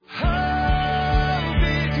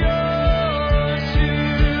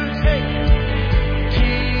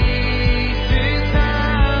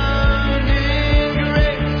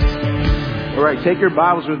right, take your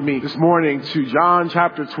Bibles with me this morning to John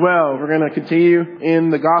chapter 12. We're going to continue in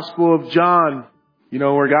the Gospel of John. You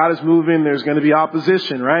know, where God is moving, there's going to be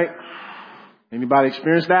opposition, right? Anybody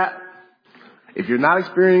experience that? If you're not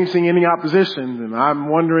experiencing any opposition, then I'm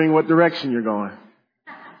wondering what direction you're going.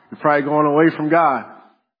 You're probably going away from God.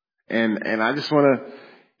 And I just want to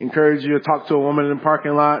encourage you to talk to a woman in the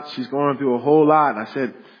parking lot. She's going through a whole lot. And I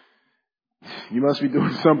said, you must be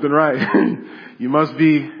doing something right. You must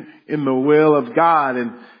be in the will of God.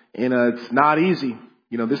 And it's not easy.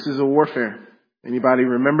 You know, this is a warfare. Anybody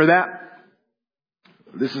remember that?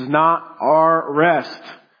 This is not our rest.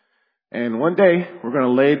 And one day we're going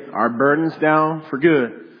to lay our burdens down for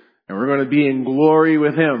good. And we're going to be in glory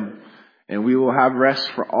with Him. And we will have rest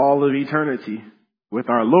for all of eternity with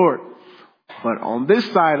our Lord. But on this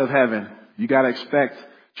side of heaven, you got to expect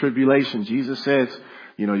tribulation. Jesus says,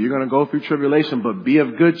 you know, you're going to go through tribulation, but be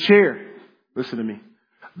of good cheer. Listen to me.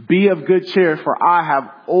 Be of good cheer, for I have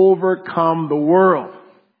overcome the world.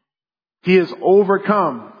 He has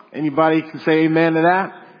overcome. Anybody can say amen to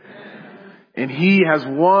that? Amen. And He has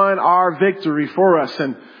won our victory for us.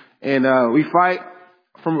 And we fight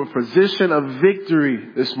from a position of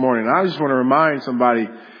victory this morning. I just want to remind somebody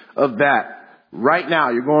of that. Right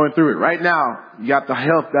now, you're going through it. Right now, you got the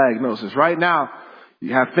health diagnosis. Right now,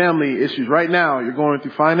 you have family issues. Right now, you're going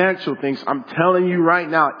through financial things. I'm telling you right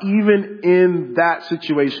now, even in that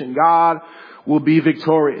situation, God will be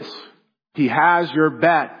victorious. He has your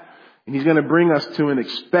back, and He's going to bring us to an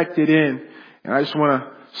expected end. And I just want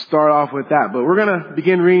to start off with that. But we're going to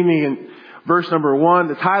begin reading in verse number 1.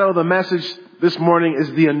 The title of the message this morning is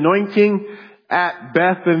The Anointing at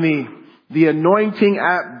Bethany. The Anointing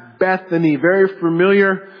at Bethany. Very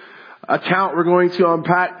familiar account we're going to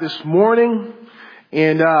unpack this morning.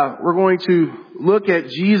 And we're going to look at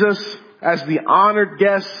Jesus as the honored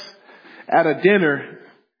guest at a dinner.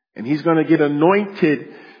 And He's going to get anointed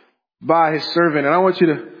by His servant. And I want you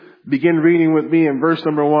to begin reading with me in verse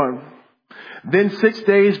number 1. Then 6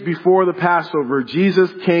 days before the Passover, Jesus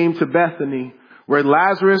came to Bethany, where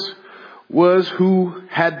Lazarus was, who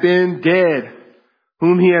had been dead,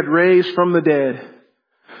 whom He had raised from the dead.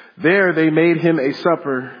 There they made Him a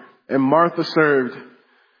supper, and Martha served.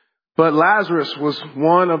 But Lazarus was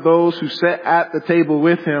one of those who sat at the table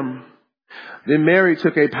with Him. Then Mary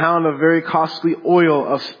took a pound of very costly oil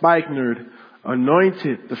of spikenard,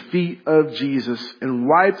 anointed the feet of Jesus, and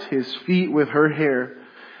wiped His feet with her hair.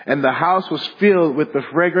 And the house was filled with the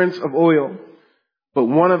fragrance of oil. But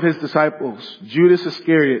one of His disciples, Judas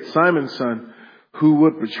Iscariot, Simon's son, who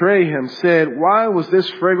would betray Him, said, "Why was this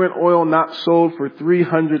fragrant oil not sold for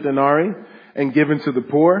 300 denarii and given to the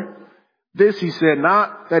poor?" This He said,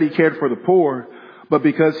 not that He cared for the poor, but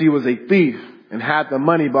because He was a thief and had the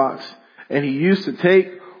money box, and He used to take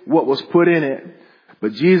what was put in it.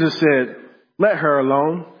 But Jesus said, "Let her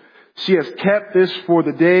alone. She has kept this for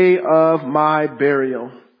the day of my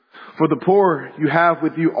burial. For the poor you have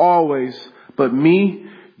with you always, but me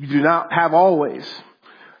you do not have always."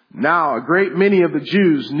 Now a great many of the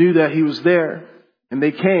Jews knew that He was there, and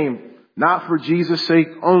they came, not for Jesus' sake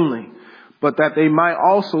only, but that they might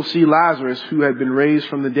also see Lazarus, who had been raised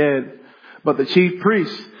from the dead. But the chief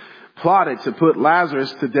priests plotted to put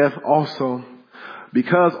Lazarus to death also,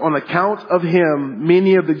 because on account of him,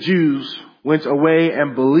 many of the Jews went away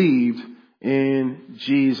and believed in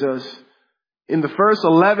Jesus. In the first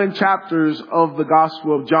 11 chapters of the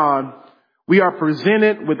Gospel of John, we are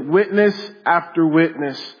presented with witness after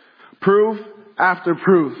witness, proof after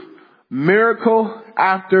proof, miracle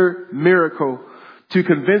after miracle, to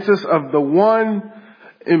convince us of the one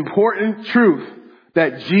important truth,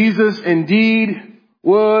 that Jesus indeed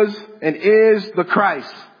was and is the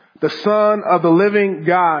Christ, the Son of the living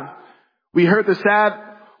God. We heard the sad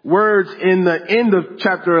words in the end of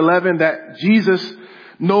chapter 11 that Jesus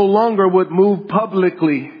no longer would move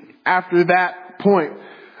publicly after that point.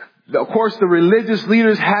 Of course, the religious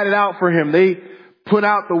leaders had it out for Him. They put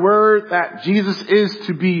out the word that Jesus is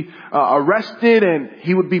to be arrested and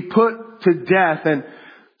He would be put to death. And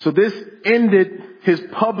so this ended His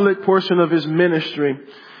public portion of His ministry.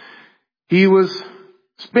 He was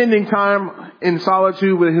spending time in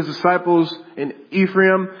solitude with His disciples in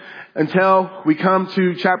Ephraim until we come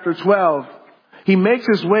to chapter 12. He makes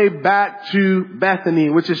His way back to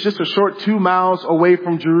Bethany, which is just a short 2 miles away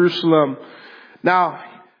from Jerusalem. Now,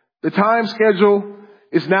 the time schedule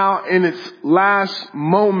is now in its last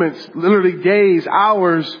moments, literally days,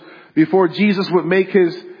 hours before Jesus would make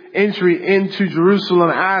His entry into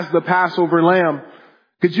Jerusalem as the Passover lamb.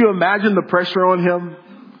 Could you imagine the pressure on Him?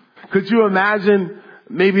 Could you imagine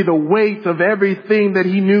maybe the weight of everything that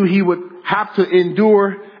He knew He would have to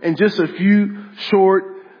endure in just a few short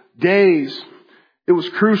days? It was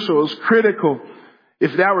crucial. It was critical.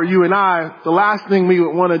 If that were you and I, the last thing we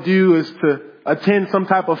would want to do is to attend some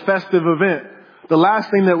type of festive event. The last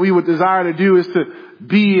thing that we would desire to do is to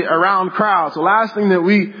be around crowds. The last thing that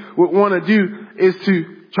we would want to do is to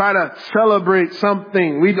try to celebrate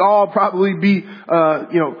something. We'd all probably be,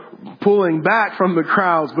 pulling back from the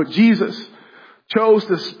crowds. But Jesus chose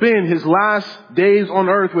to spend his last days on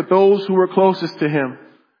earth with those who were closest to him,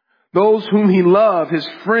 those whom he loved, his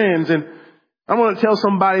friends. And I want to tell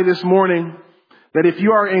somebody this morning that if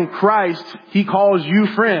you are in Christ, he calls you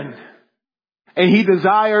friend. And he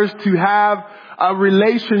desires to have a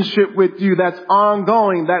relationship with you that's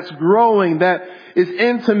ongoing, that's growing, that is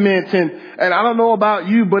intimate. And I don't know about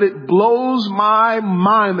you, but it blows my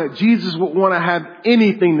mind that Jesus would want to have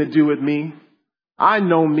anything to do with me. I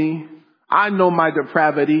know me. I know my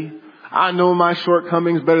depravity. I know my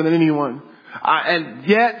shortcomings better than anyone. And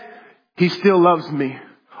yet he still loves me.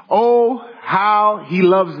 Oh, how he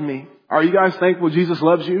loves me. Are you guys thankful Jesus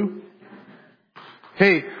loves you?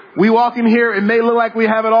 Hey, we walk in here, it may look like we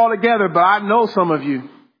have it all together, but I know some of you.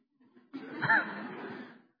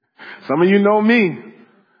 Some of you know me.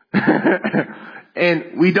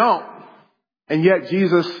 And we don't. And yet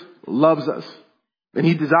Jesus loves us. And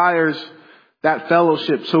he desires that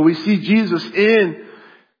fellowship. So we see Jesus in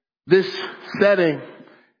this setting.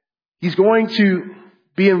 He's going to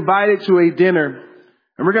be invited to a dinner.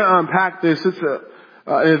 And we're going to unpack this. It's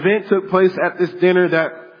an event took place at this dinner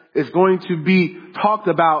that is going to be talked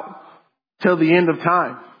about till the end of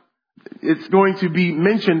time. It's going to be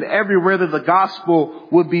mentioned everywhere that the gospel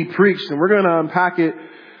would be preached. And we're going to unpack it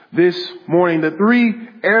this morning. The three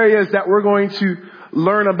areas that we're going to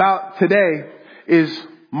learn about today is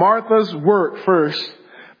Martha's work first,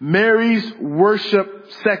 Mary's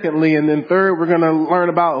worship secondly, and then third, we're going to learn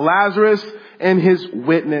about Lazarus and his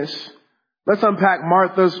witness. Let's unpack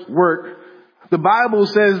Martha's work. The Bible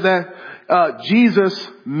says that Jesus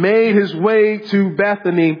made his way to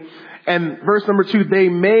Bethany, and verse number 2, they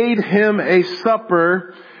made him a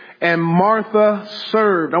supper and Martha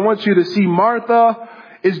served. I want you to see Martha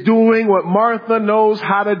is doing what Martha knows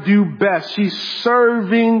how to do best. She's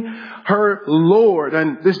serving her Lord.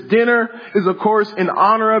 And this dinner is, of course, in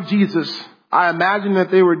honor of Jesus. I imagine that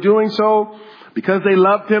they were doing so because they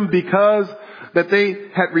loved him, because that they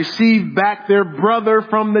had received back their brother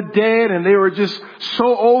from the dead, and they were just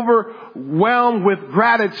so overwhelmed with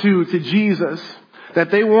gratitude to Jesus that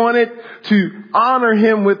they wanted to honor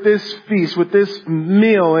him with this feast, with this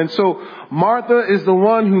meal. And so Martha is the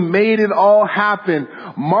one who made it all happen.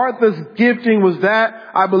 Martha's gifting was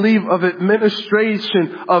that, I believe, of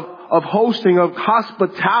administration, of hosting, of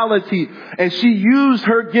hospitality. And she used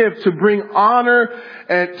her gift to bring honor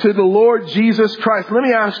to the Lord Jesus Christ. Let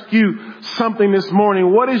me ask you something this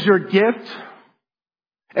morning. What is your gift?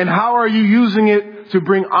 And how are you using it to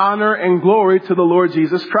bring honor and glory to the Lord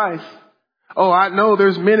Jesus Christ? Oh, I know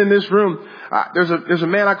there's men in this room. There's a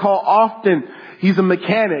man I call often. He's a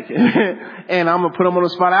mechanic. And I'm going to put him on the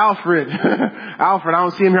spot. Alfred. Alfred, I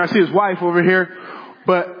don't see him here. I see his wife over here.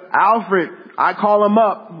 But Alfred, I call him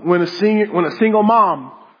up when a single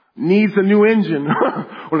mom needs a new engine,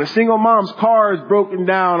 when a single mom's car is broken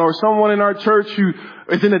down, or someone in our church who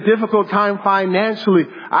is in a difficult time financially.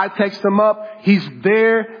 I text him up. He's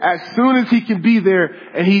there as soon as he can be there,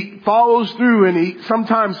 and he follows through, and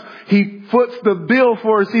sometimes he foots the bill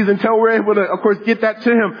for us until we're able to, of course, get that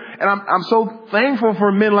to him. And I'm so thankful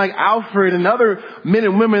for men like Alfred and other men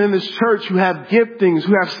and women in this church who have giftings,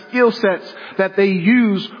 who have skill sets that they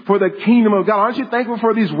use for the kingdom of God. Aren't you thankful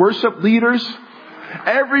for these worship leaders?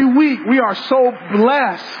 Every week we are so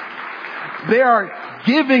blessed. They are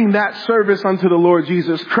giving that service unto the Lord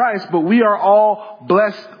Jesus Christ, but we are all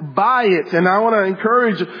blessed by it. And I want to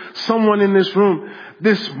encourage someone in this room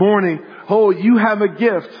this morning. Oh, you have a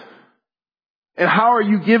gift. And how are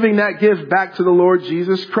you giving that gift back to the Lord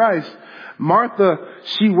Jesus Christ? Martha,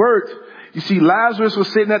 she worked. You see, Lazarus was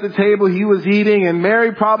sitting at the table. He was eating, and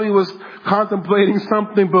Mary probably was contemplating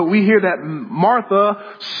something, but we hear that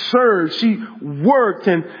Martha served. She worked.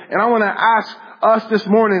 And I want to ask us this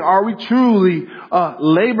morning, are we truly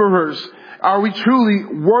laborers? Are we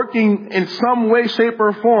truly working in some way, shape,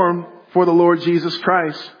 or form for the Lord Jesus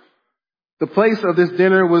Christ? The place of this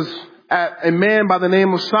dinner was at a man by the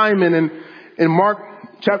name of Simon. And in Mark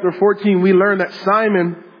chapter 14, we learn that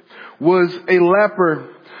Simon was a leper.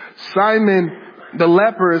 Simon the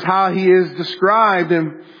leper is how he is described,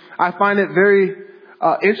 and I find it very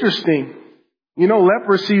interesting. You know,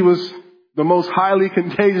 leprosy was the most highly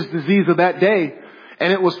contagious disease of that day,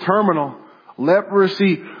 and it was terminal.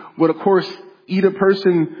 Leprosy would, of course, eat a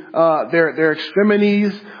person, their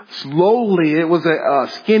extremities slowly. It was a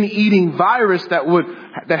skin-eating virus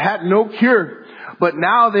that had no cure. But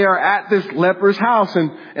now they are at this leper's house,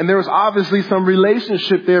 and there was obviously some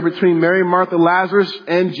relationship there between Mary, Martha, Lazarus,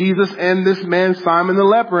 and Jesus and this man, Simon the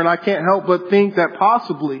leper. And I can't help but think that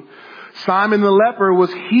possibly Simon the leper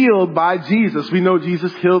was healed by Jesus. We know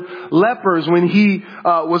Jesus healed lepers when he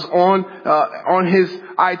was on his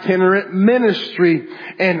itinerant ministry.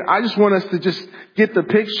 And I just want us to just get the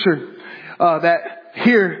picture that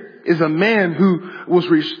here is a man who was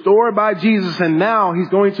restored by Jesus, and now he's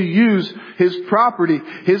going to use his property,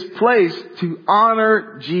 his place, to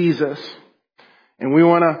honor Jesus. And we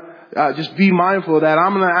want to just be mindful of that.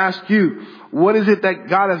 I'm going to ask you, what is it that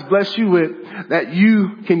God has blessed you with that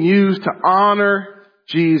you can use to honor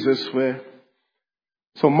Jesus with?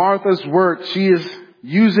 So Martha's work, she is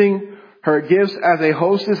using her gifts as a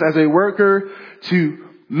hostess, as a worker, to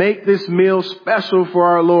make this meal special for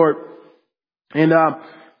our Lord. And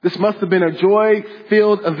this must have been a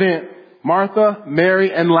joy-filled event. Martha,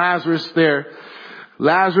 Mary, and Lazarus there.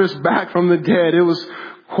 Lazarus back from the dead. It was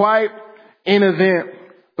quite an event.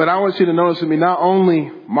 But I want you to notice with me not only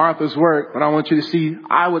Martha's work, but I want you to see,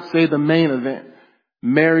 I would say, the main event,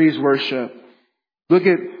 Mary's worship. Look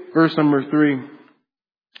at verse number 3.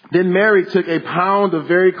 Then Mary took a pound of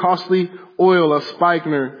very costly oil of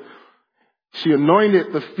spikenard. She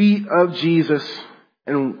anointed the feet of Jesus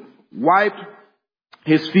and wiped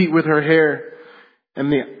his feet with her hair,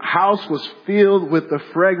 and the house was filled with the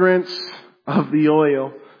fragrance of the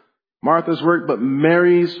oil. Martha's work, but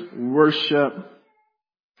Mary's worship.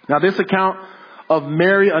 Now this account of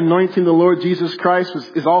Mary anointing the Lord Jesus Christ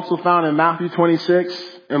is also found in Matthew 26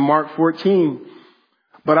 and Mark 14.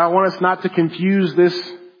 But I want us not to confuse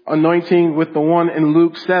this anointing with the one in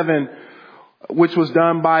Luke 7, which was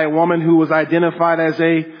done by a woman who was identified as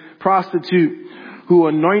a prostitute, who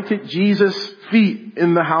anointed Jesus' feet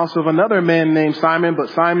in the house of another man named Simon, but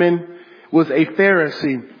Simon was a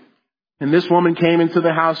Pharisee. And this woman came into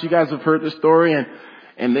the house. You guys have heard the story,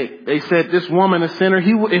 and they said this woman, a sinner,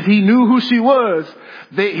 if he knew who she was,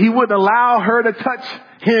 he wouldn't allow her to touch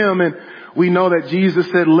him. And we know that Jesus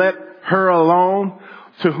said, let her alone,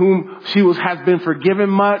 to whom has been forgiven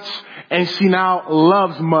much, and she now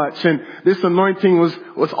loves much. And this anointing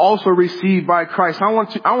was also received by Christ. I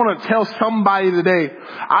want to tell somebody today,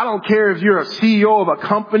 I don't care if you're a CEO of a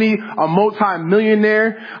company, a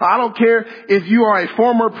multi-millionaire. I don't care if you are a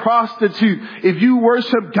former prostitute. If you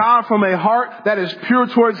worship God from a heart that is pure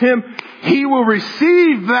towards Him, He will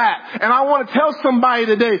receive that. And I want to tell somebody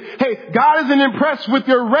today, hey, God isn't impressed with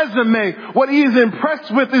your resume. What He is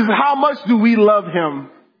impressed with is how much do we love Him.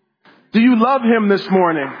 Do you love Him this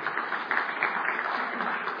morning?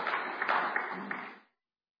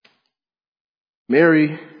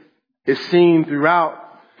 Mary is seen throughout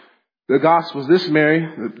the Gospels. This Mary,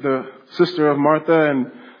 the sister of Martha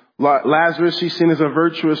and Lazarus, she's seen as a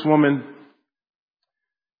virtuous woman.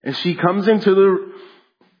 And she comes into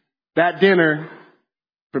that dinner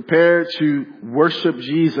prepared to worship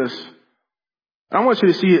Jesus. I want you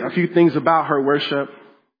to see a few things about her worship.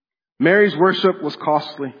 Mary's worship was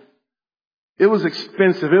costly. It was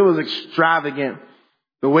expensive. It was extravagant.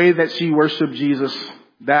 The way that she worshiped Jesus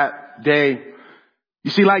that day. You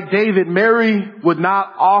see, like David, Mary would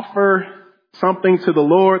not offer something to the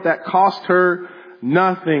Lord that cost her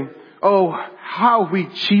nothing. Oh, how we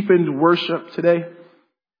cheapened worship today.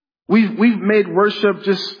 We've made worship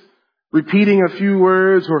just repeating a few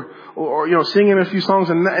words or singing a few songs.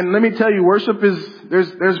 And let me tell you, worship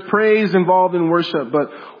there's praise involved in worship, but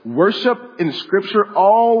worship in Scripture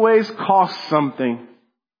always costs something.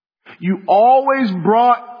 You always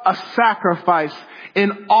brought a sacrifice.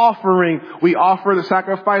 In offering, we offer the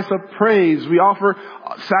sacrifice of praise. We offer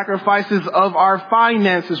sacrifices of our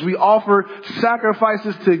finances. We offer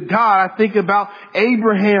sacrifices to God. I think about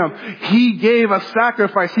Abraham. He gave a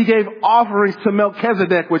sacrifice. He gave offerings to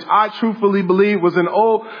Melchizedek, which I truthfully believe was an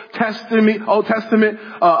Old Testament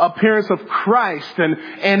appearance of Christ.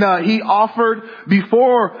 And he offered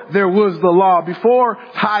before there was the law, before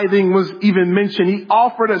tithing was even mentioned. He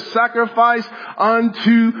offered a sacrifice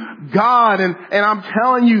unto God. And I'm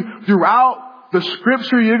telling you, throughout the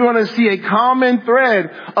Scripture, you're going to see a common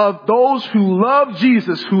thread of those who love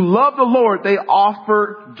Jesus, who love the Lord. They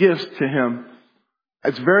offer gifts to Him.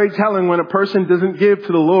 It's very telling when a person doesn't give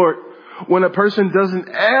to the Lord, when a person doesn't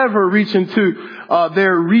ever reach into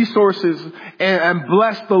their resources and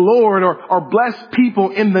bless the Lord or bless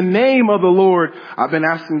people in the name of the Lord. I've been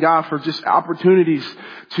asking God for just opportunities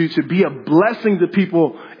to be a blessing to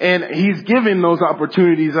people, and He's given those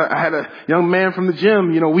opportunities. I had a young man from the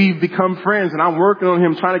gym, we've become friends, and I'm working on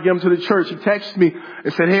him, trying to get him to the church. He texted me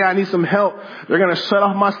and said, "Hey, I need some help. They're going to shut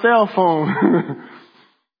off my cell phone."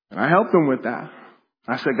 And I helped him with that.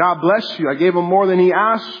 I said, "God bless you." I gave him more than he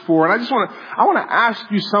asked for. And I want to ask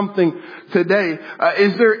you something today.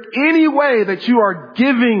 Is there any way that you are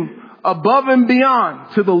giving above and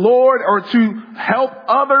beyond to the Lord or to help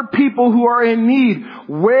other people who are in need?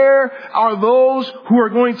 Where are those who are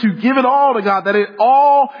going to give it all to God, that it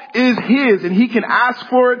all is His and He can ask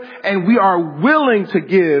for it, and we are willing to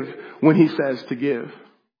give when He says to give?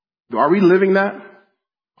 Are we living that?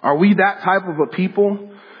 Are we that type of a people?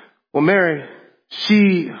 Well, Mary,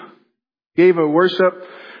 she gave a worship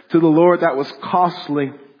to the Lord that was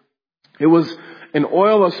costly. It was an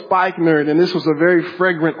oil of spikenard, and this was a very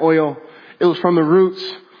fragrant oil. It was from the roots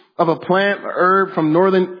of a plant, a herb from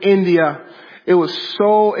northern India. It was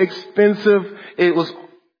so expensive. It was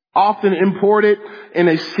often imported in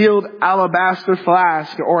a sealed alabaster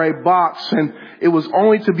flask or a box, and it was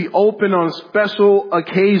only to be opened on special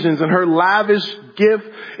occasions. And her lavish gift,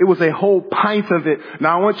 it was a whole pint of it.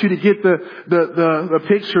 Now I want you to get the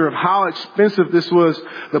picture of how expensive this was.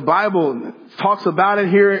 The Bible talks about it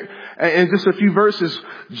here in just a few verses.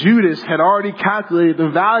 Judas had already calculated the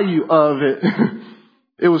value of it.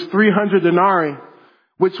 It was 300 denarii,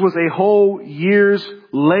 which was a whole year's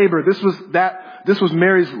labor. This was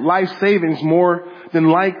Mary's life savings, more than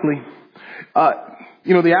likely.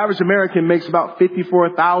 The average American makes about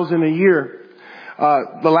 $54,000 a year.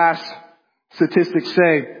 The last statistics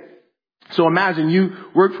say. So imagine you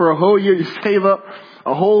work for a whole year, you save up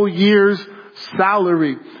a whole year's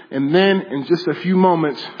salary, and then in just a few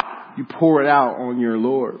moments, you pour it out on your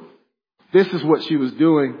Lord. This is what she was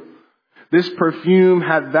doing. This perfume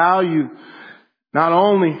had value, not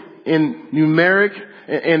only in numeric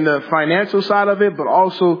and the financial side of it, but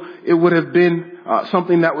also it would have been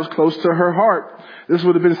something that was close to her heart. This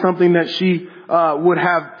would have been something that she would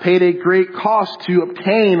have paid a great cost to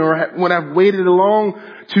obtain, or would have waited along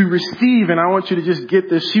to receive. And I want you to just get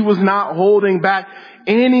this. She was not holding back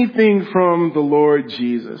anything from the Lord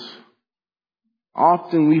Jesus.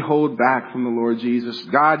 Often we hold back from the Lord Jesus.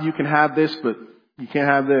 God, you can have this, but you can't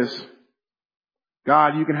have this.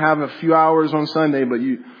 God, you can have a few hours on Sunday,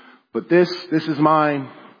 but this is mine.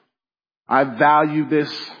 I value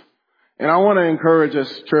this. And I want to encourage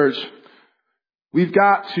us, church. We've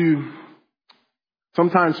got to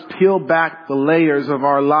sometimes peel back the layers of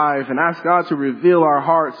our life and ask God to reveal our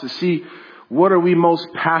hearts to see what are we most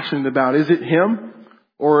passionate about. Is it Him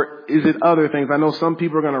or is it other things? I know some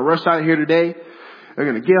people are going to rush out of here today. They're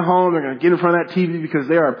going to get home. They're going to get in front of that TV because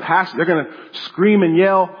they are passionate. They're going to scream and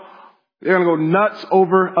yell. They're going to go nuts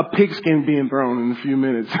over a pigskin being thrown in a few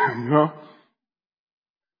minutes,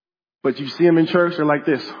 But you see them in church, they're like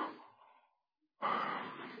this.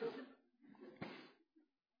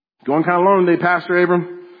 Going kind of long today, Pastor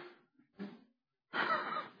Abram.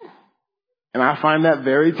 And I find that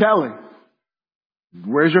very telling.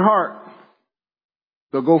 Where's your heart?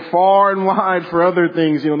 They'll go far and wide for other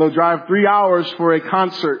things. They'll drive 3 hours for a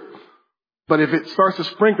concert. But if it starts to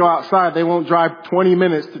sprinkle outside, they won't drive 20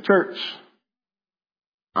 minutes to church.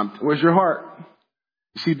 Where's your heart?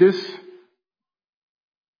 You see, this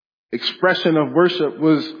expression of worship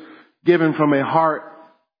was given from a heart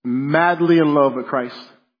madly in love with Christ.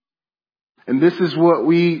 And this is what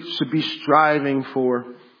we should be striving for.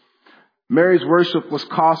 Mary's worship was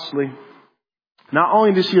costly. Not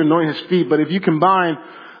only did she anoint His feet, but if you combine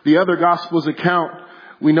the other Gospels account,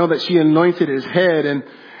 we know that she anointed His head. And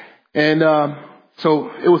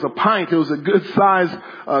so it was a pint. It was a good size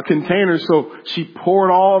container. So she poured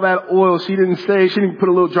all that oil. She didn't put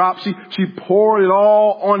a little drop. She poured it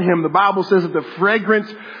all on Him. The Bible says that the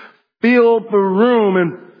fragrance filled the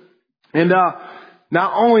room. And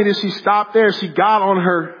not only did she stop there, she got on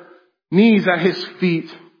her knees at His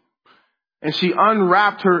feet and she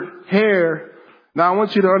unwrapped her hair. Now I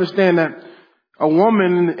want you to understand that a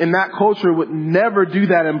woman in that culture would never do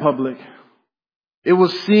that in public. It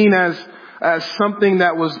was seen as something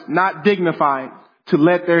that was not dignified to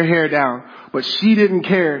let their hair down. But she didn't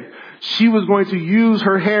care. She was going to use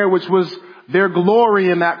her hair, which was their glory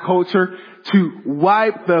in that culture, to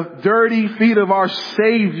wipe the dirty feet of our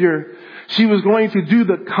Savior. She was going to do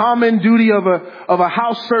the common duty of a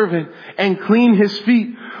house servant and clean His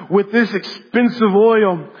feet with this expensive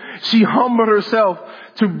oil. She humbled herself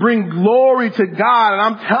to bring glory to God. And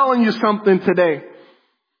I'm telling you something today.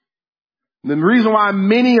 The reason why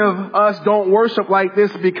many of us don't worship like this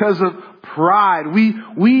is because of pride.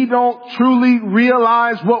 We don't truly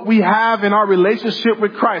realize what we have in our relationship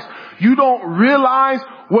with Christ. You don't realize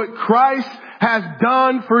what Christ has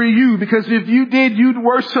done for you, because if you did, you'd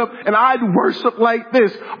worship and I'd worship like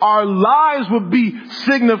this. Our lives would be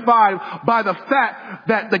signified by the fact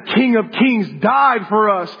that the King of Kings died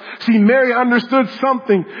for us. See, Mary understood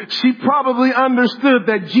something. She probably understood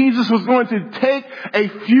that Jesus was going to take a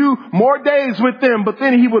few more days with them, but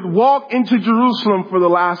then he would walk into Jerusalem for the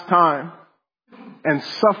last time and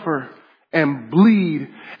suffer and bleed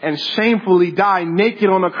and shamefully die naked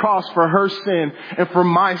on the cross for her sin and for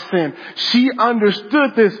my sin. She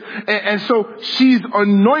understood this, and so she's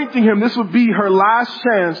anointing him. This would be her last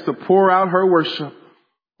chance to pour out her worship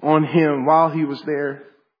on him while he was there.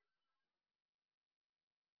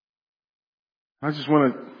 I just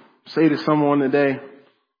want to say to someone today,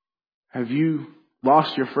 have you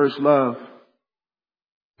lost your first love?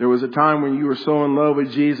 There was a time when you were so in love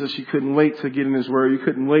with Jesus, you couldn't wait to get in his word. You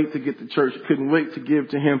couldn't wait to get to church. You couldn't wait to give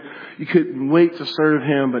to him. You couldn't wait to serve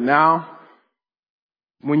him. But now,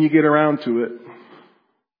 when you get around to it,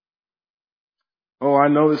 oh, I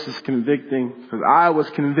know this is convicting because I was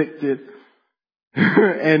convicted.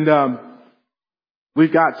 And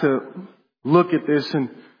we've got to look at this and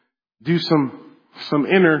do some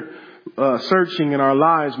inner searching in our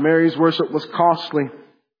lives. Mary's worship was costly.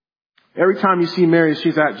 Every time you see Mary,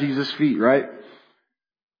 she's at Jesus' feet, right?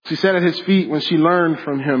 She sat at his feet when she learned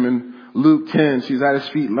from him in Luke 10. She's at his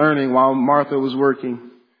feet learning while Martha was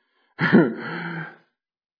working. In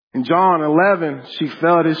John 11, she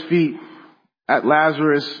fell at his feet at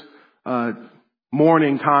Lazarus'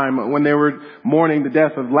 mourning time when they were mourning the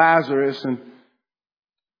death of Lazarus. And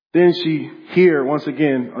then she here, once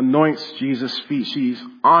again, anoints Jesus' feet. She's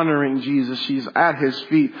honoring Jesus. She's at his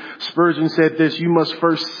feet. Spurgeon said this: you must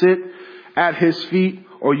first sit at his feet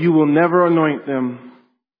or you will never anoint them.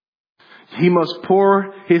 He must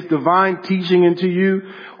pour his divine teaching into you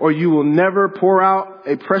or you will never pour out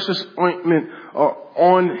a precious ointment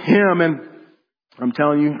on him. And I'm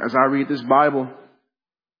telling you, as I read this Bible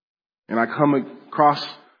and I come across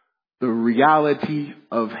the reality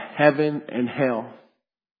of heaven and hell,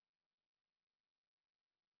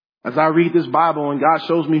 as I read this Bible and God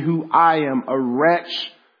shows me who I am, a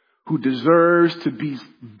wretch who deserves to be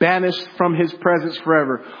banished from his presence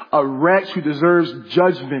forever, a wretch who deserves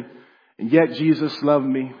judgment, and yet Jesus loved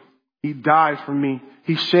me. He died for me.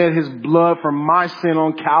 He shed his blood for my sin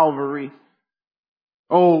on Calvary.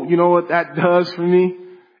 Oh, you know what that does for me?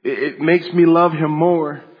 It makes me love him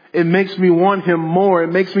more. It makes me want him more.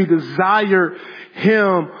 It makes me desire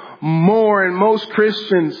him more. And most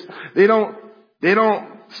Christians, they don't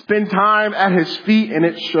spend time at his feet, and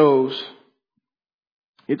it shows.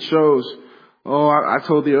 It shows. Oh, I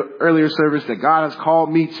told the earlier service that God has called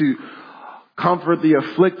me to comfort the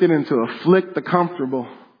afflicted and to afflict the comfortable.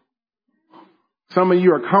 Some of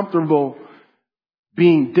you are comfortable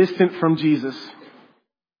being distant from Jesus.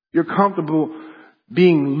 You're comfortable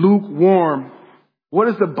being lukewarm. What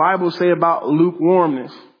does the Bible say about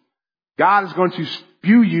lukewarmness? God is going to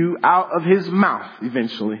spew you out of his mouth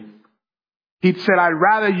eventually. He said, I'd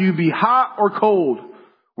rather you be hot or cold.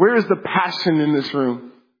 Where is the passion in this room?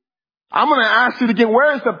 I'm going to ask you again,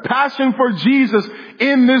 where is the passion for Jesus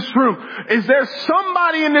in this room? Is there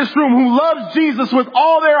somebody in this room who loves Jesus with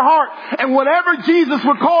all their heart, and whatever Jesus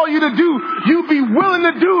would call you to do, you'd be willing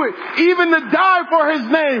to do it, even to die for his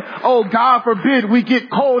name? Oh, God forbid we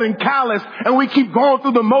get cold and callous and we keep going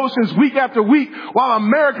through the motions week after week while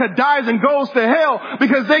America dies and goes to hell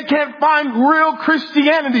because they can't find real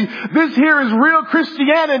Christianity. This here is real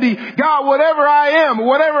Christianity. God, whatever I am,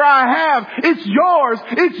 whatever I have, it's yours.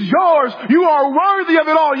 It's yours. You are worthy of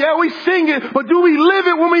it all. Yeah, we sing it, but do we live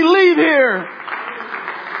it when we leave here?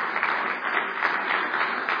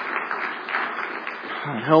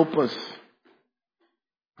 God, help us.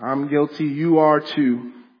 I'm guilty. You are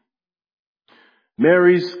too.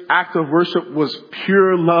 Mary's act of worship was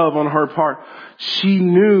pure love on her part. She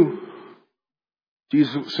knew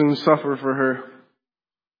Jesus would soon suffer for her.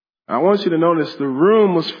 I want you to notice the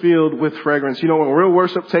room was filled with fragrance. You know, when real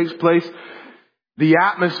worship takes place, the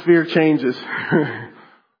atmosphere changes.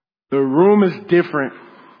 The room is different.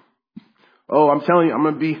 Oh, I'm telling you, I'm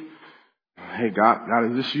going to be, hey,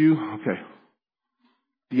 God, is this you? Okay.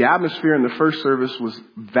 The atmosphere in the first service was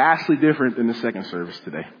vastly different than the second service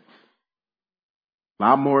today. A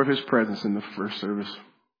lot more of his presence in the first service.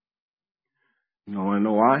 You know, want to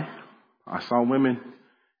know why? I saw women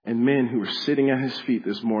and men who were sitting at his feet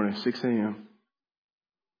this morning, 6 a.m.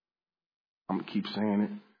 I'm going to keep saying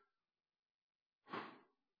it.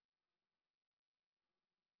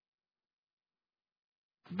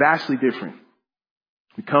 Vastly different.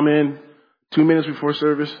 We come in 2 minutes before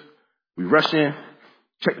service. We rush in,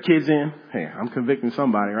 check the kids in. Hey, I'm convicting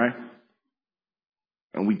somebody, right?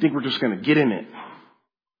 And we think we're just going to get in it.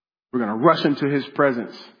 We're going to rush into his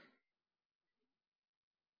presence.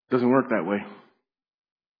 Doesn't work that way.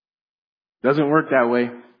 Doesn't work that way.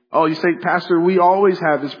 Oh, you say, Pastor, we always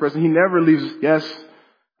have his presence. He never leaves us. Yes,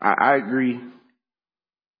 I agree.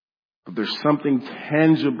 But there's something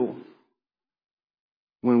tangible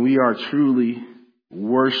when we are truly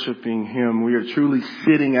worshiping him. We are truly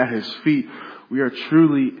sitting at his feet. We are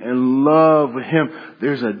truly in love with him.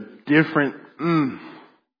 There's a different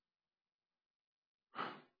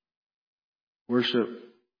worship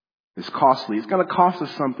is costly. It's going to cost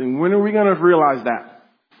us something. When are we going to realize that?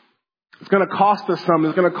 It's going to cost us something.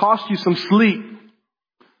 It's going to cost you some sleep.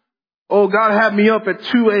 Oh, God had me up at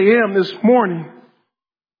 2 a.m. this morning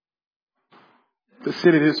to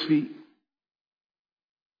sit at his feet.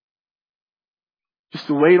 Just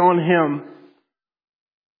to wait on him.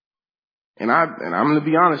 And I'm going to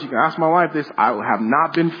be honest. You can ask my wife this. I have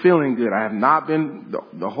not been feeling good. I have not been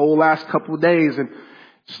the whole last couple of days and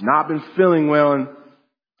just not been feeling well.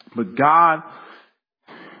 But God,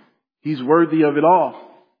 he's worthy of it all.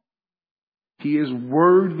 He is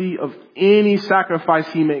worthy of any sacrifice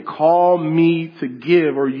he may call me to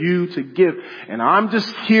give or you to give. And I'm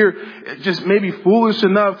just here, just maybe foolish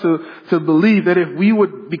enough to believe that if we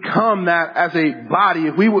would become that as a body,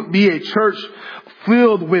 if we would be a church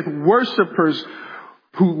filled with worshipers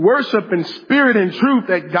who worship in spirit and truth,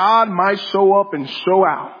 that God might show up and show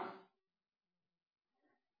out.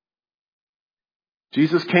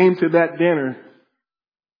 Jesus came to that dinner.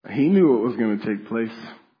 He knew what was going to take place.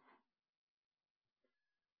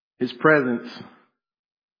 His presence.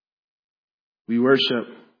 We worship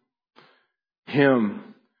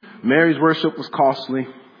him. Mary's worship was costly.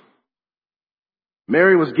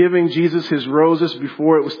 Mary was giving Jesus his roses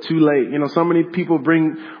before it was too late. You know, so many people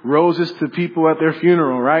bring roses to people at their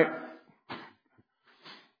funeral, right?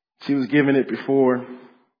 She was giving it before.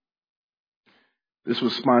 This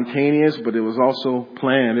was spontaneous, but it was also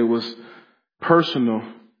planned. It was personal.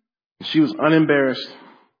 She was unembarrassed.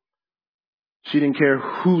 She didn't care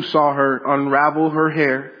who saw her unravel her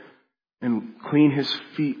hair and clean his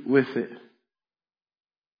feet with it.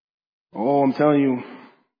 Oh, I'm telling you,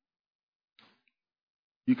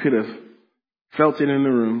 you could have felt it in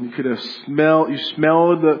the room. You could have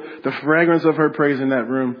smelled the fragrance of her praise in that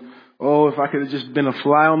room. Oh, if I could have just been a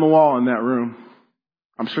fly on the wall in that room.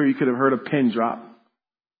 I'm sure you could have heard a pin drop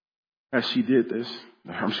as she did this.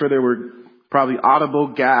 I'm sure there were probably audible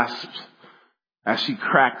gasps as she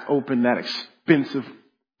cracked open that expensive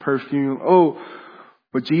perfume. Oh,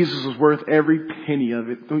 but Jesus was worth every penny of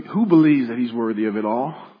it. Who believes that he's worthy of it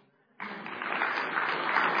all?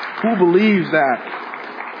 Who believes that?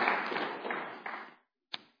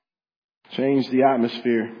 Change the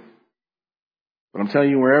atmosphere. But I'm telling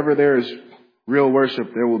you, wherever there is real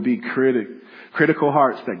worship, there will be critical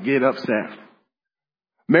hearts that get upset.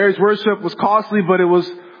 Mary's worship was costly, but it was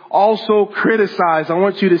also criticized. I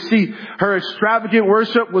want you to see her extravagant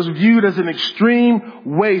worship was viewed as an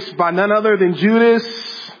extreme waste by none other than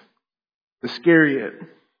Judas Iscariot.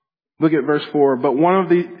 Look at verse 4. But one of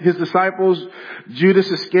his disciples, Judas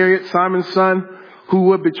Iscariot, Simon's son, who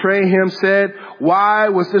would betray him, said, "Why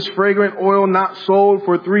was this fragrant oil not sold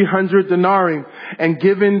for 300 denarii and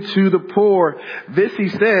given to the poor?" This he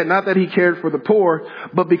said, not that he cared for the poor,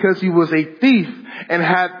 but because he was a thief and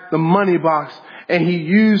had the money box, and he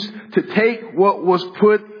used to take what was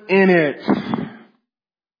put in it.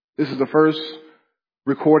 This is the first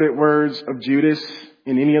recorded words of Judas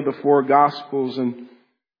in any of the four Gospels, and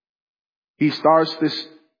he starts this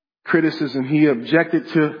criticism. He objected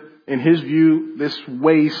to, in his view, this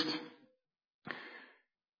waste.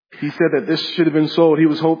 He said that this should have been sold. He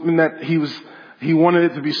was hoping that he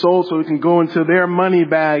wanted it to be sold so it can go into their money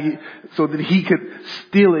bag so that he could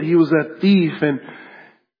steal it. He was a thief and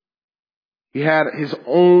he had his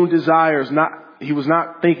own desires. He was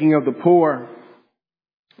not thinking of the poor.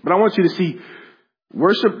 But I want you to see,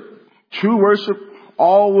 true worship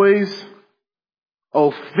always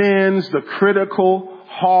offends the critical,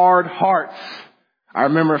 hard hearts. I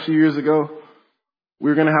remember a few years ago, we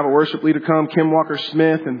were going to have a worship leader come, Kim Walker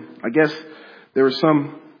Smith, and I guess there were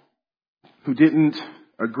some who didn't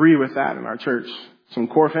agree with that in our church, some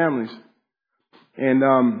core families. And,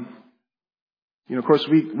 of course,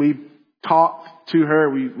 we talked to her.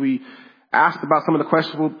 We asked about some of the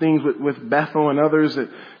questionable things with Bethel and others that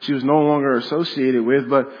she was no longer associated with.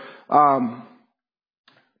 But,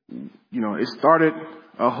 it started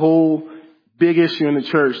a whole big issue in the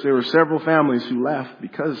church. There were several families who left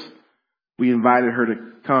because, we invited her to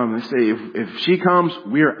come and say, if she comes,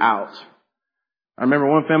 we're out. I remember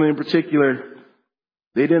one family in particular,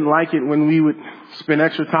 they didn't like it when we would spend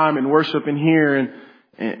extra time in worship in here,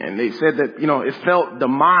 and they said that, it felt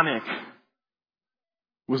demonic,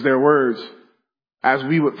 was their words, as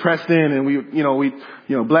we would press in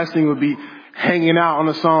and blessing would be hanging out on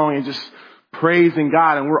the song and just praising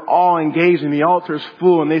God, and we're all engaged and the altar is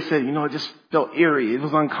full, and they said, it just felt eerie. It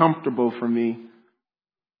was uncomfortable for me.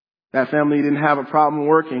 That family didn't have a problem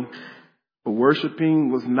working, but worshiping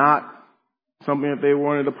was not something that they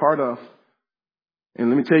wanted a part of. And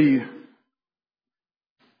let me tell you,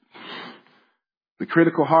 the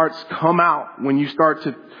critical hearts come out when you start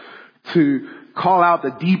to call out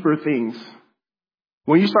the deeper things.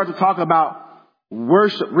 When you start to talk about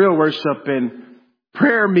worship, real worship, and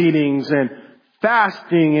prayer meetings and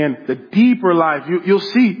fasting and the deeper life, you'll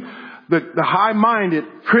see the high-minded,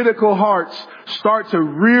 critical hearts start to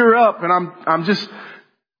rear up. And I'm just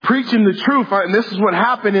preaching the truth. And this is what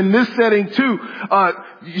happened in this setting too.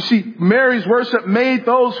 You see, Mary's worship made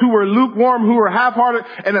those who were lukewarm, who were half-hearted,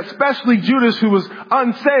 and especially Judas, who was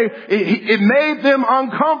unsaved, it made them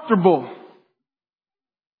uncomfortable.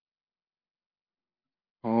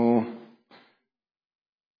 Oh,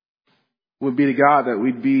 would be to God that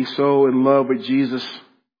we'd be so in love with Jesus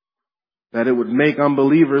that it would make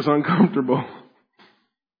unbelievers uncomfortable.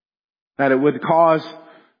 That it would cause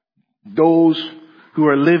those who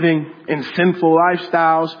are living in sinful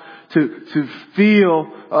lifestyles to feel,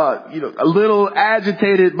 a little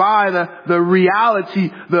agitated by the reality,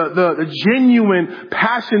 the genuine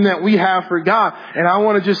passion that we have for God. And I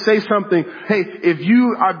want to just say something. Hey, if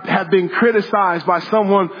you have been criticized by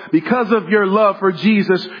someone because of your love for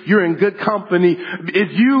Jesus, you're in good company.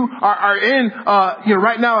 If you are in,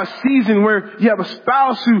 right now a season where you have a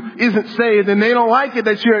spouse who isn't saved and they don't like it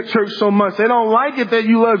that you're at church so much, they don't like it that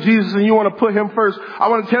you love Jesus and you want to put Him first, I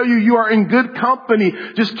want to tell you, you are in good company.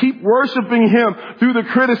 Just keep worshiping Him through the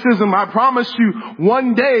criticism. I promise you,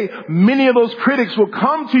 one day, many of those critics will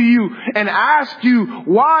come to you and ask you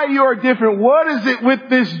why you're different. What is it with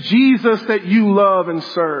this Jesus that you love and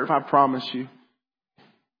serve? I promise you.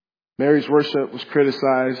 Mary's worship was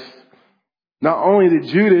criticized. Not only did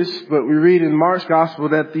Judas, but we read in Mark's gospel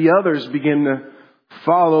that the others begin to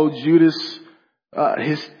follow Judas,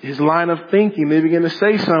 his line of thinking. They begin to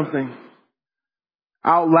say something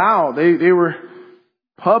out loud. They were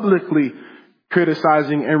publicly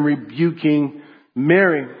criticizing and rebuking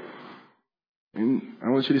Mary. And I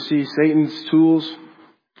want you to see Satan's tools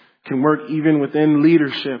can work even within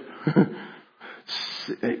leadership.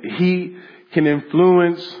 He can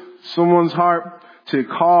influence someone's heart to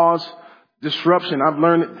cause disruption. I've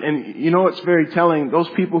learned, and it's very telling. Those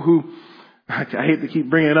people who, I hate to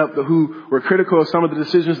keep bringing it up, but who were critical of some of the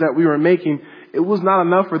decisions that we were making, it was not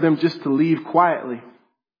enough for them just to leave quietly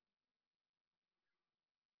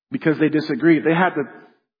because they disagreed. They had to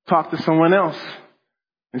talk to someone else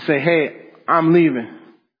and say, hey, I'm leaving.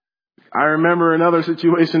 I remember another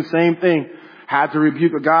situation, same thing. Had to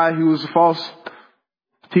rebuke a guy who was a false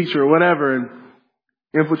teacher or whatever and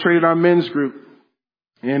infiltrated our men's group.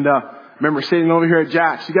 And remember sitting over here at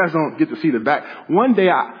Jack's. You guys don't get to see the back. One day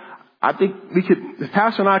I think the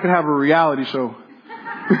pastor and I could have a reality show.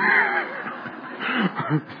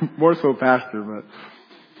 More so pastor, but.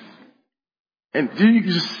 And you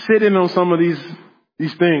can just sit in on some of these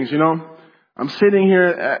things, I'm sitting here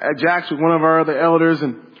at Jack's with one of our other elders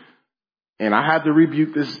and I had to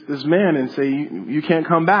rebuke this man and say, you can't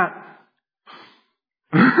come back.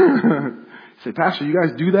 Say, Pastor, you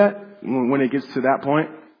guys do that when it gets to that point?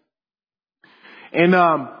 And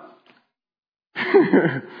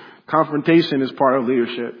confrontation is part of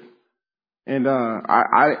leadership. And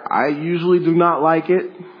I usually do not like it.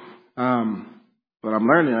 But I'm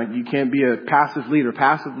learning, you can't be a passive leader.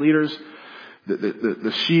 Passive leaders,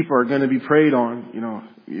 the sheep are going to be preyed on.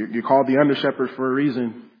 You're called the under shepherd for a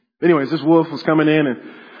reason. Anyways, this wolf was coming in, and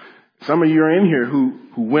some of you are in here who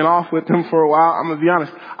went off with him for a while. I'm going to be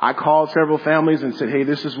honest. I called several families and said, hey,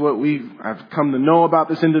 this is what I've come to know about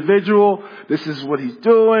this individual. This is what he's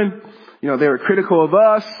doing. They were critical of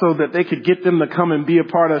us so that they could get them to come and be a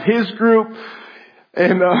part of his group.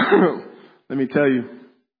 And let me tell you,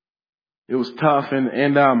 it was tough.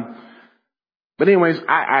 But anyways,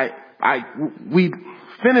 we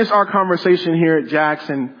finished our conversation here at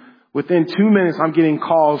Jackson. Within 2 minutes, I'm getting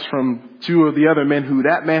calls from two of the other men who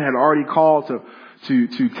that man had already called to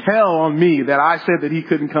tell on me that I said that he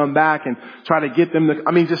couldn't come back and try to get them to,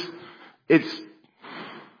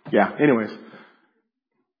 anyways.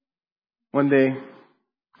 One day,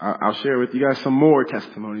 I'll share with you guys some more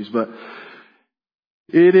testimonies, but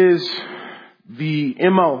it is the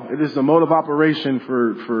MO. It is the mode of operation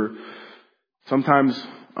for sometimes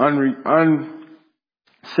unsaved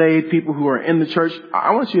people who are in the church.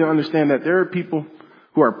 I want you to understand that there are people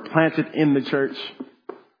who are planted in the church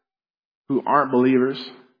who aren't believers.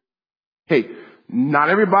 Hey, not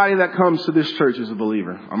everybody that comes to this church is a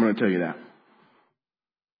believer. I'm going to tell you that.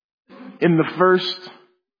 In the first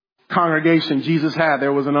congregation Jesus had,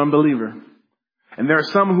 there was an unbeliever. And there are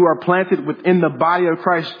some who are planted within the body of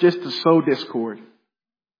Christ just to sow discord.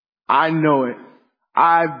 I know it.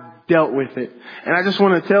 I've dealt with it. And I just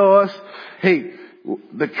want to tell us, hey,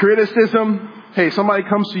 the criticism, hey, somebody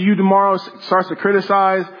comes to you tomorrow, starts to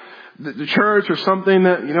criticize the church or something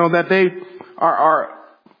that, that they are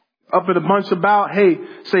up in a bunch about. Hey,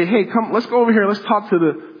 say, hey, come, let's go over here. Let's talk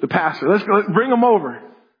to the pastor. Let's bring them over.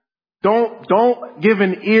 Don't give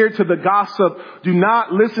an ear to the gossip. Do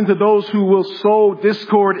not listen to those who will sow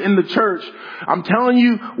discord in the church. I'm telling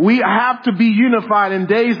you, we have to be unified in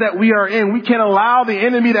days that we are in. We can't allow the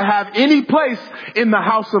enemy to have any place in the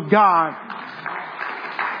house of God.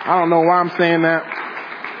 I don't know why I'm saying that.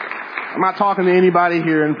 I'm not talking to anybody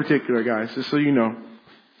here in particular, guys, just so you know.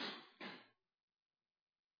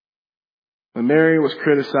 But Mary was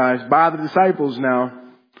criticized by the disciples now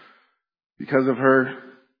because of her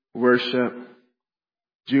worship.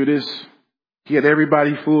 Judas, he had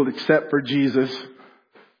everybody fooled except for Jesus.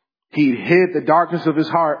 He hid the darkness of his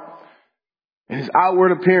heart. And his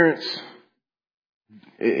outward appearance,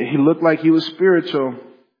 he looked like he was spiritual.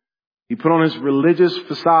 He put on his religious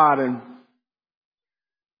facade and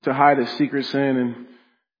to hide his secret sin. And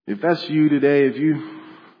if that's you today, if you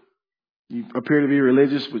appear to be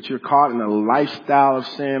religious, but you're caught in a lifestyle of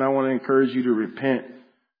sin, I want to encourage you to repent.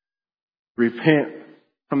 Repent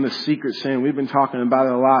from the secret sin. We've been talking about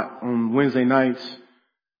it a lot on Wednesday nights,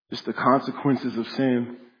 just the consequences of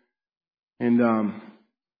sin. And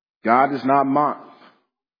God does not mock.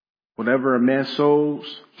 Whatever a man sows,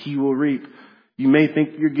 he will reap. You may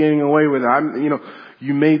think you're getting away with it.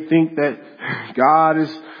 You may think that God is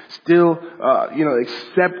still,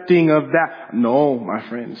 accepting of that. No, my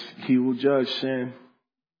friends, he will judge sin.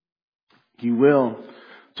 He will.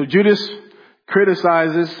 So Judas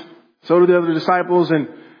criticizes, so do the other disciples, and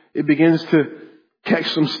it begins to catch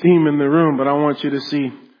some steam in the room. But I want you to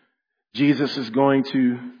see Jesus is going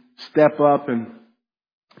to step up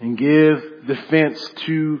and give defense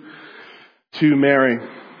to Mary.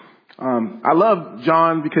 I love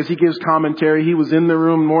John because he gives commentary. He was in the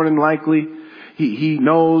room more than likely. He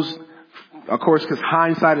knows, of course, because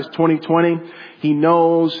hindsight is 20/20. He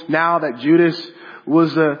knows now that Judas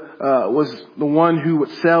was the one who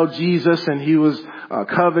would sell Jesus, and he was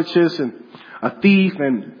covetous and a thief,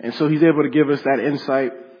 and so he's able to give us that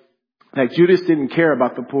insight that Judas didn't care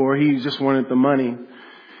about the poor. He just wanted the money,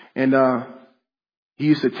 and he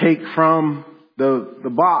used to take from the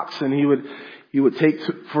box, and he would take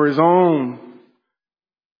for his own.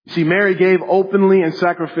 See, Mary gave openly and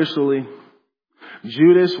sacrificially.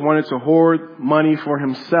 Judas wanted to hoard money for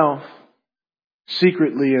himself,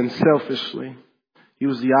 secretly and selfishly. He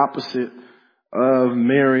was the opposite of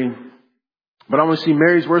Mary. But I want to see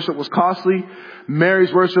Mary's worship was costly.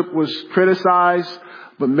 Mary's worship was criticized,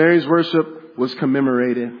 but Mary's worship was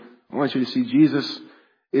commemorated. I want you to see Jesus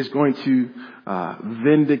is going to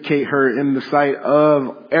vindicate her in the sight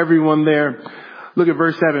of everyone there. Look at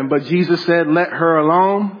verse 7. But Jesus said, "Let her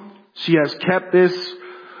alone. She has kept this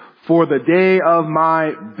for the day of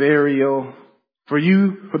my burial. For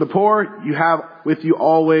the poor, you have with you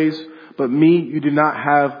always, but me you do not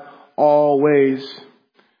have always."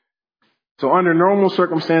 So under normal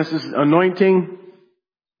circumstances, anointing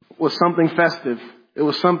was something festive. It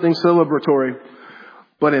was something celebratory.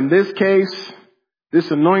 But in this case, this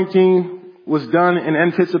anointing was done in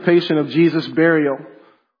anticipation of Jesus' burial.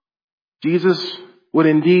 Jesus would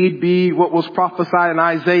indeed be what was prophesied in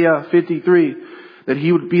Isaiah 53, that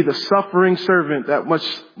he would be the suffering servant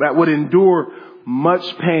that would endure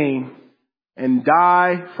much pain and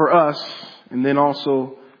die for us, and then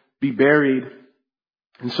also be buried.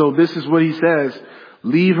 And so this is what he says: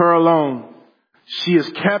 "Leave her alone. She has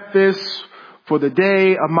kept this for the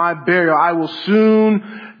day of my burial. I will soon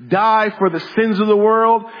die for the sins of the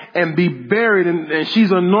world and be buried." And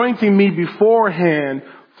she's anointing me beforehand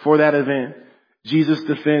for that event. Jesus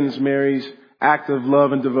defends Mary's act of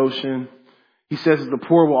love and devotion. He says that the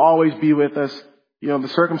poor will always be with us. The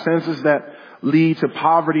circumstances that lead to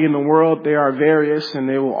poverty in the world, they are various, and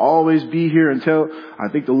they will always be here until I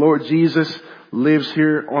think the Lord Jesus lives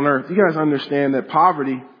here on earth. You guys understand that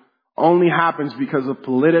poverty only happens because of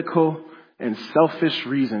political and selfish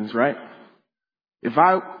reasons, right? If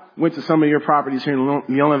I went to some of your properties here in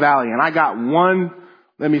Leona Valley and I got one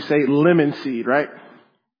let me say, lemon seed, right?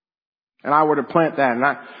 And I were to plant that and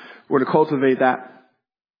I were to cultivate that,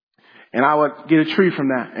 and I would get a tree from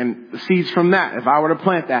that and the seeds from that, if I were to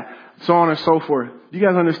plant that, so on and so forth. You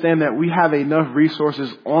guys understand that we have enough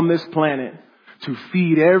resources on this planet to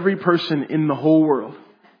feed every person in the whole world.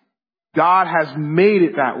 God has made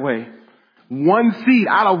it that way. One seed,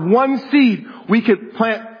 out of one seed, we could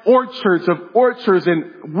plant orchards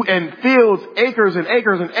and fields, acres and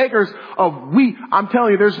acres and acres of wheat. I'm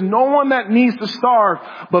telling you, there's no one that needs to starve,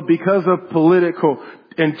 but because of political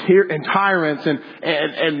and tyrants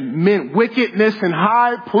and men, wickedness in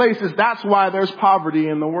high places, that's why there's poverty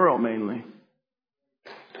in the world mainly.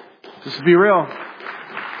 Just to be real.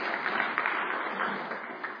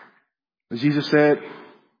 As Jesus said,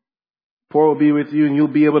 poor will be with you and you'll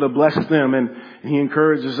be able to bless them. And he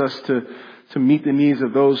encourages us to meet the needs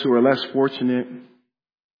of those who are less fortunate.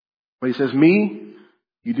 But he says, me,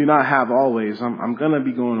 you do not have always. I'm going to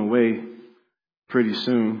be going away pretty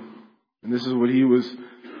soon. And this is what he was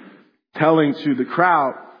telling to the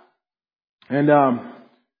crowd. And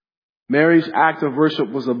Mary's act of worship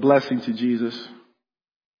was a blessing to Jesus.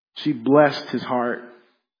 She blessed his heart.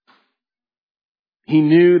 He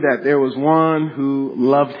knew that there was one who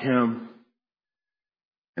loved him.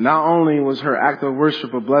 And not only was her act of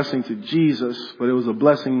worship a blessing to Jesus, but it was a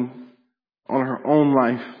blessing on her own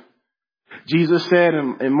life. Jesus said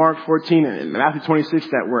in Mark 14 and Matthew 26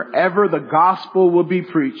 that wherever the gospel would be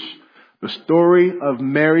preached, the story of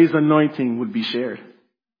Mary's anointing would be shared.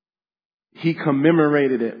 He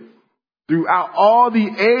commemorated it. Throughout all the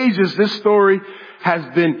ages, this story has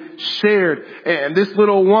been shared. And this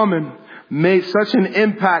little woman made such an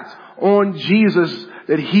impact on Jesus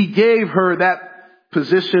that he gave her that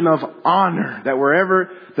position of honor, that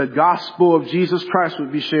wherever the gospel of Jesus Christ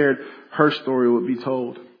would be shared, her story would be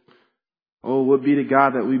told. Oh, would be to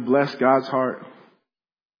God that we bless God's heart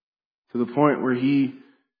to the point where he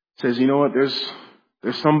says, you know what, there's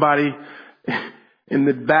somebody in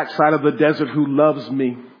the backside of the desert who loves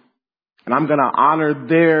me, and I'm going to honor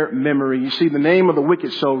their memory. You see, the name of the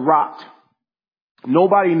wicked shall rot.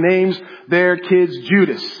 Nobody names their kids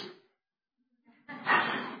Judas.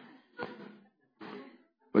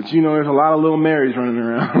 But you know, there's a lot of little Marys running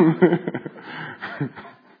around.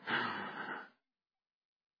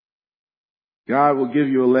 God will give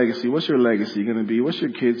you a legacy. What's your legacy going to be? What's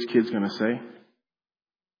your kids going to say?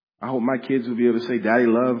 I hope my kids will be able to say, Daddy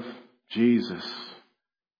loved Jesus.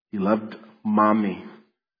 He loved Mommy.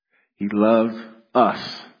 He loved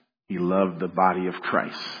us. He loved the body of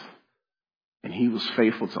Christ. And he was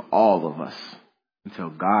faithful to all of us until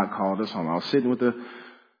God called us home. I was sitting with a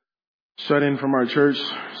shut-in from our church.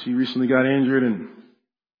 She recently got injured,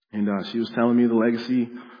 and she was telling me the legacy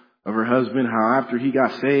of her husband, how after he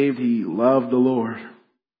got saved, he loved the Lord.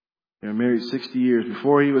 They were married 60 years.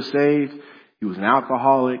 Before he was saved, he was an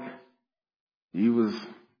alcoholic. He was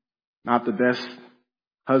not the best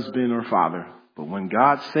husband or father. But when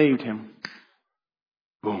God saved him,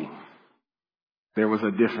 boom, there was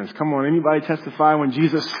a difference. Come on, anybody testify when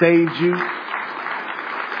Jesus saved you?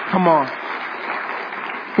 Come on.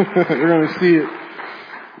 We're going to see it.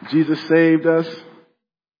 Jesus saved us.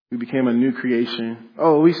 We became a new creation.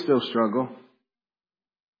 Oh, we still struggle.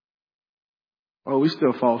 Oh, we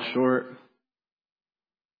still fall short.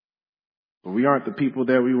 But we aren't the people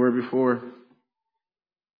that we were before.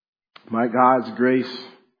 By God's grace.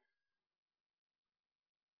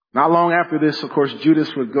 Not long after this, of course,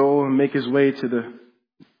 Judas would go and make his way to the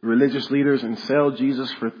religious leaders and sell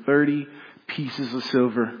Jesus for 30 pieces of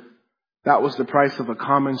silver. That was the price of a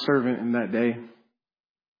common servant in that day.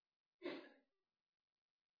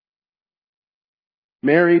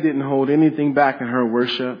 Mary didn't hold anything back in her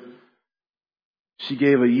worship. She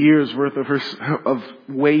gave a year's worth of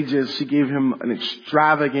wages. She gave him an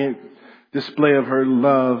extravagant display of her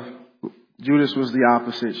love. Judas was the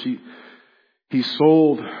opposite. He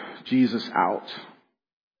sold Jesus out.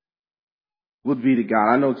 Would be to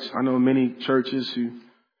God. I know many churches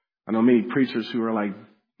many preachers who are like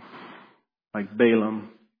Balaam.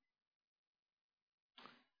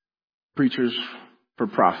 Preachers for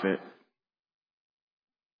profit.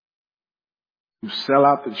 Who sell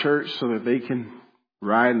out the church so that they can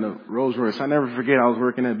ride in the Rolls Royce. I never forget, I was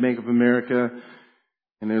working at Bank of America,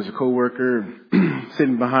 and there's a coworker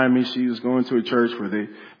sitting behind me. She was going to a church where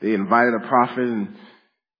they invited a prophet,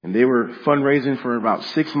 and they were fundraising for about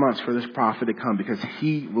 6 months for this prophet to come, because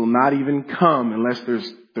he will not even come unless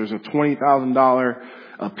there's a $20,000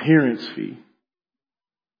 appearance fee.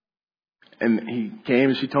 And he came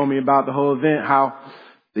and she told me about the whole event, how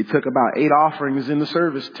they took about 8 offerings in the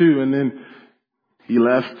service too, and then he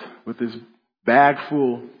left with his bag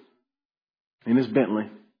full. in his Bentley.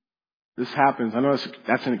 This happens. I know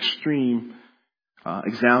that's an extreme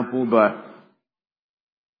example, but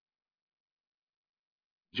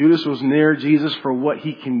Judas was near Jesus for what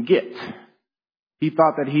he can get. He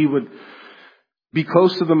thought that he would be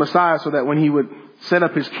close to the Messiah so that when he would set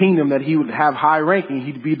up his kingdom, that he would have high ranking.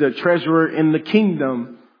 He'd be the treasurer in the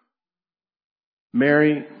kingdom.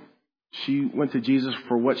 Mary, she went to Jesus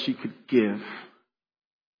for what she could give,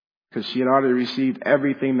 because she had already received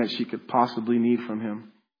everything that she could possibly need from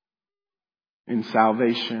him in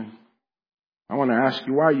salvation. I want to ask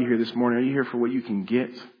you, why are you here this morning? Are you here for what you can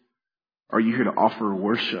get? Or are you here to offer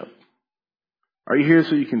worship? Are you here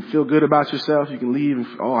so you can feel good about yourself? You can leave and,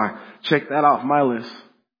 I checked that off my list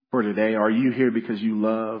for today. Or are you here because you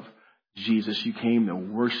love Jesus? You came to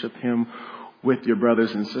worship him with your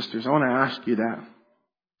brothers and sisters. I want to ask you that.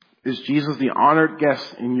 Is Jesus the honored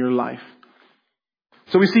guest in your life?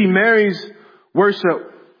 So we see Mary's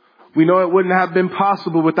worship. We know it wouldn't have been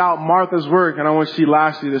possible without Martha's work. And I want to see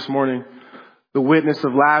lastly this morning, the witness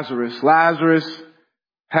of Lazarus. Lazarus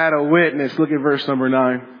had a witness. Look at verse number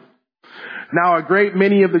 9. Now a great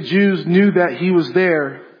many of the Jews knew that he was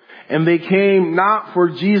there, and they came not for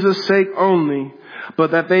Jesus' sake only,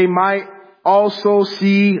 but that they might also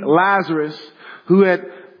see Lazarus, who he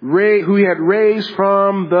had raised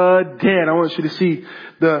from the dead. I want you to see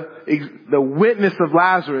the witness of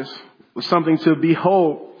Lazarus was something to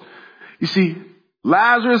behold. You see,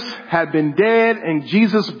 Lazarus had been dead and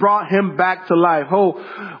Jesus brought him back to life.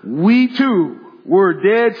 We too were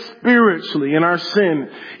dead spiritually in our sin,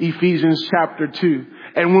 Ephesians chapter 2.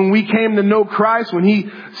 And when we came to know Christ, when he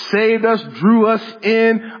saved us, drew us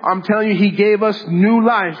in, I'm telling you, he gave us new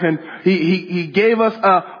life, and he gave us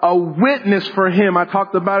a witness for him. I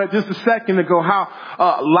talked about it just a second ago,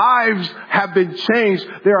 how lives have been changed.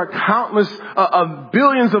 There are countless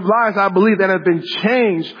billions of lives, I believe, that have been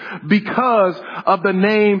changed because of the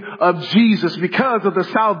name of Jesus, because of the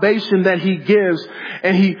salvation that he gives.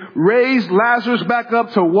 And he raised Lazarus back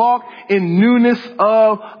up to walk in newness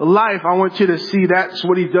of life. I want you to see that's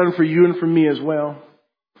what he's done for you and for me as well.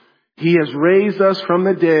 He has raised us from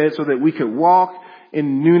the dead so that we could walk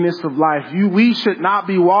in newness of life. We should not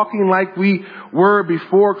be walking like we were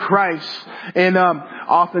before Christ. And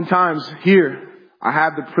oftentimes here, I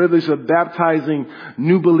have the privilege of baptizing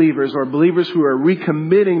new believers or believers who are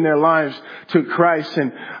recommitting their lives to Christ.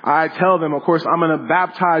 And I tell them, of course, I'm going to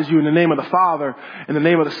baptize you in the name of the Father, in the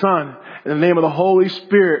name of the Son, in the name of the Holy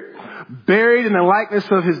Spirit, buried in the likeness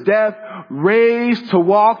of his death, raised to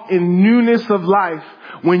walk in newness of life.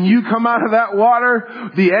 When you come out of that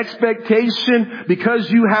water, the expectation,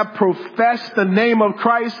 because you have professed the name of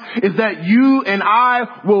Christ, is that you and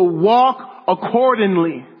I will walk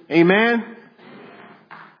accordingly. Amen.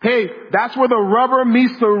 Hey, that's where the rubber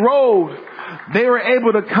meets the road. They were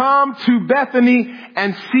able to come to Bethany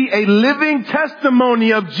and see a living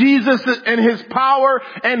testimony of Jesus and his power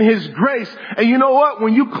and his grace. And you know what?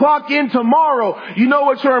 When you clock in tomorrow, you know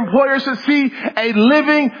what your employer should see? A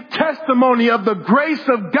living testimony of the grace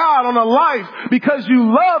of God on a life, because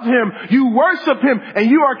you love him, you worship him, and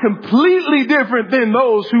you are completely different than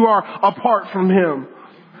those who are apart from him.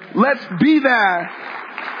 Let's be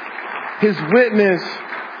that. His witness.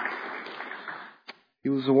 He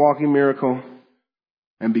was a walking miracle.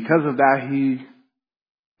 And because of that, he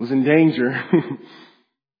was in danger.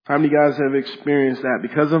 How many guys have experienced that?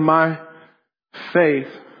 Because of my faith,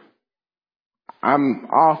 I'm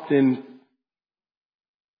often,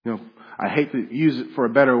 I hate to use it for a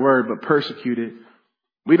better word, but persecuted.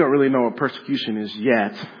 We don't really know what persecution is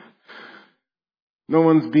yet. No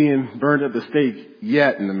one's being burned at the stake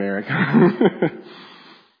yet in America.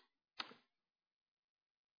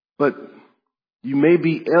 But you may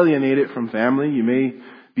be alienated from family. You may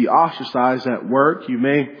be ostracized at work. You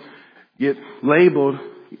may get labeled,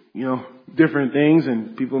 different things,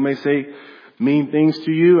 and people may say mean things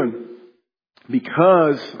to you. And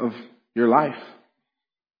because of your life,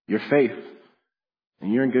 your faith,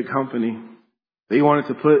 and you're in good company, they wanted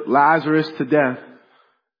to put Lazarus to death.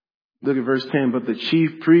 Look at verse 10. But the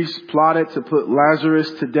chief priests plotted to put Lazarus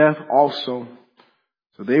to death also.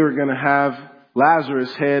 So they were going to have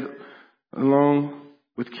Lazarus' head along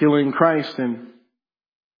with killing Christ. And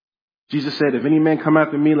Jesus said, if any man come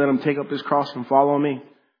after me, let him take up his cross and follow me.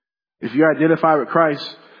 If you identify with Christ,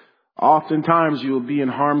 oftentimes you will be in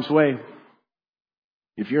harm's way.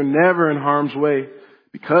 If you're never in harm's way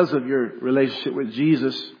because of your relationship with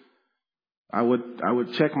Jesus, I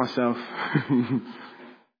would check myself.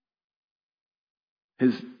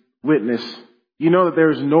 His witness. You know that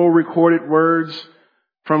there's no recorded words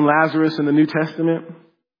from Lazarus in the New Testament?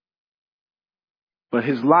 But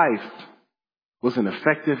his life was an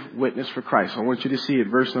effective witness for Christ. I want you to see it,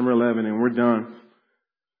 verse number 11, and we're done.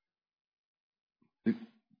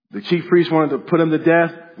 The chief priest wanted to put him to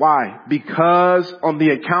death. Why? Because on the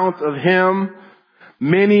account of him,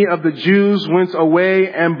 many of the Jews went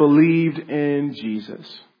away and believed in Jesus.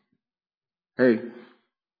 Hey,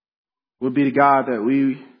 would be to God that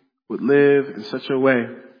we would live in such a way.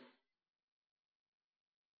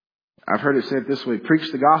 I've heard it said this way: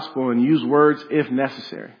 preach the gospel and use words if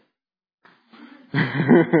necessary.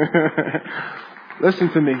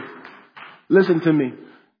 Listen to me. Listen to me.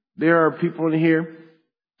 There are people in here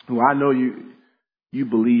who I know you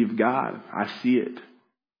believe God. I see it.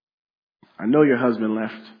 I know your husband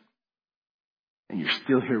left and you're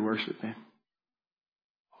still here worshiping.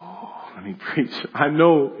 Oh, let me preach. I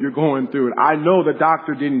know you're going through it. I know the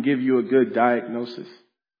doctor didn't give you a good diagnosis,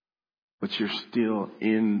 but you're still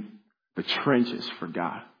in the trenches for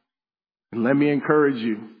God. And let me encourage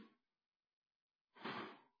you.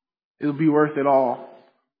 It'll be worth it all.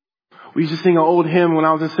 We used to sing an old hymn when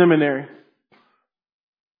I was in seminary.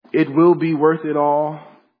 It will be worth it all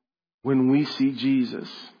when we see Jesus.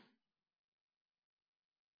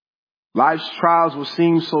 Life's trials will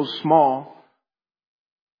seem so small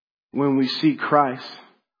when we see Christ.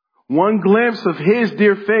 One glimpse of His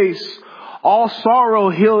dear face, all sorrow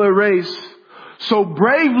He'll erase. So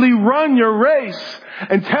bravely run your race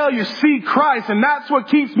until you see Christ. And that's what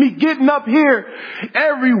keeps me getting up here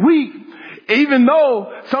every week. Even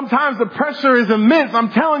though sometimes the pressure is immense,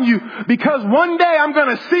 I'm telling you, because one day I'm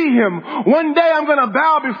going to see Him. One day I'm going to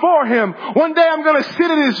bow before Him. One day I'm going to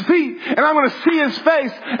sit at His feet and I'm going to see His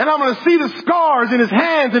face and I'm going to see the scars in His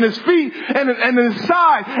hands and His feet and in His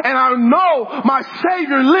side. And I know my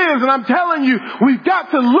Savior lives, and I'm telling you, we've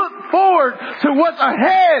got to look forward to what's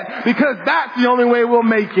ahead, because that's the only way we'll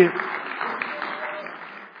make it.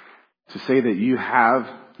 To say that you have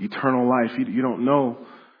eternal life, you don't know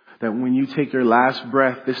that when you take your last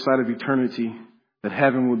breath this side of eternity, that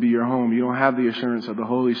heaven will be your home. You don't have the assurance of the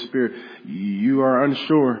Holy Spirit. You are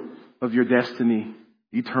unsure of your destiny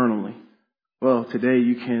eternally. Well, today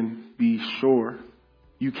you can be sure.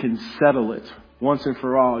 You can settle it once and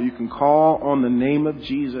for all. You can call on the name of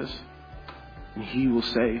Jesus and He will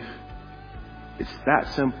save. It's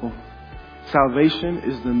that simple. Salvation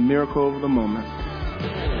is the miracle of the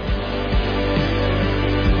moment.